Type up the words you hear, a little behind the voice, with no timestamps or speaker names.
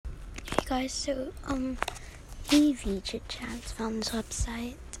guys, so EV Chit Chats found this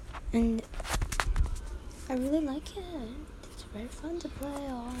website and I really like it. It's very fun to play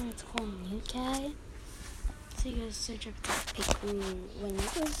on. It's called NewK. So you guys search up the pick when you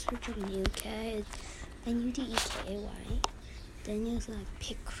go search up NewK, NUDEKAY, then you like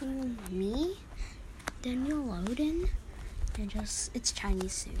pick room me, then you'll load in and just it's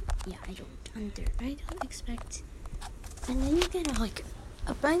Chinese suit. Yeah, I don't expect. And then you get a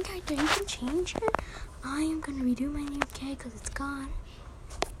blank character. You can change it. I am gonna redo my NewK because it's gone.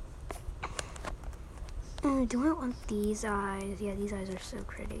 Do I want these eyes? Yeah, these eyes are so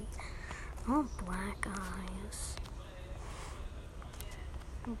pretty. I want black eyes.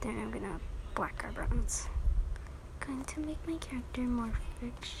 And then I'm gonna have black eyebrows. Going to make my character more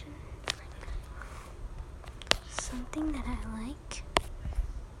fiction. Something that I like.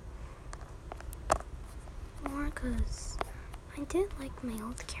 More because I did like my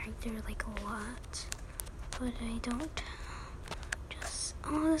old character a lot. But I don't.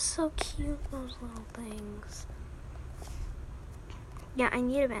 Oh, that's so cute, those little things. Yeah, I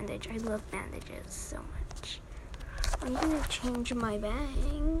need a bandage. I love bandages so much. I'm gonna change my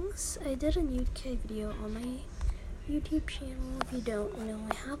bangs. I did a NewK video on my YouTube channel. If you don't know,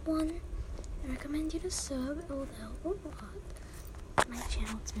 I have one. I recommend you to sub. It will help a lot. My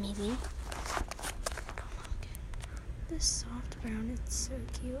channel is amazing. This soft brown, it's so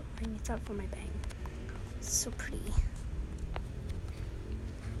cute. I need that for my bang. It's so pretty.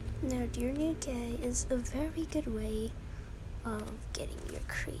 Now, Dear NewK is a very good way of getting your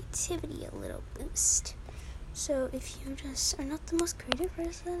creativity a little boost. So if you just are not the most creative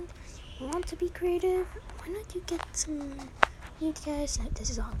person, you want to be creative, why not you get some NewK? This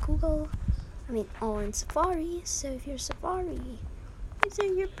is on Google. All in Safari. So if you're Safari,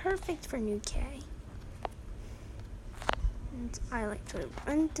 you're perfect for NewK. And I like to.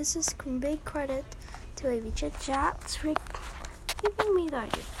 And this is big credit to EV Chit Chats for giving me the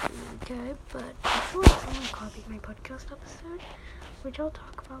idea for NewK, but I feel like someone copied my podcast episode, which I'll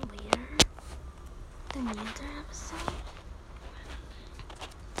talk about later. The Neander episode.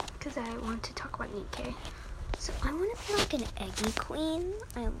 Because I want to talk about NewK. So I want to be like an eggy queen.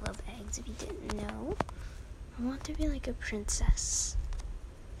 I love eggs if you didn't know. I want to be like a princess.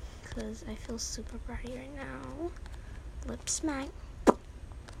 Because I feel super pretty right now. Lip smack.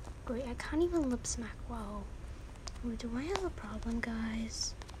 Wait, I can't even lip smack well. Do I have a problem,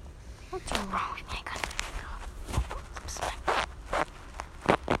 guys? What's wrong with me? Lip smack.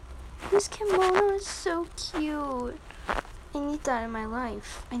 This kimono is so cute. I need that in my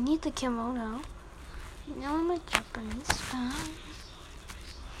life. I need the kimono. Now I'm a Japanese fan.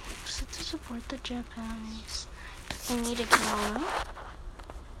 So to support the Japanese, I need a kimono.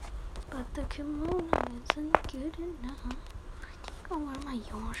 But the kimono isn't good enough. I'll wear my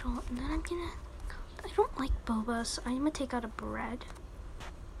usual, and then I don't like boba, so I'm gonna take out a bread.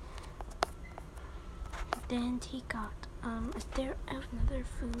 Then take out, is there another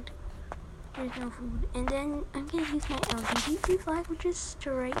food? There's no food. And then I'm gonna use my LGBT flag, which is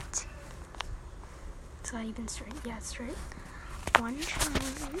straight. It's not even straight. Yeah, it's straight. One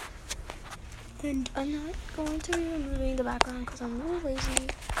time. And I'm not going to be removing the background because I'm really lazy.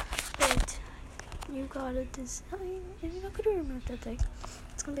 But you gotta design. You're not gonna remove that thing.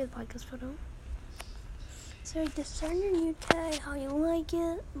 It's gonna be the podcast photo. So discern your NewK, how you like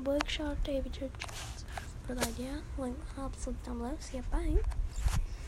it. Big shout out to EV Chit Chats for the idea. Link helps down below. See ya, bye.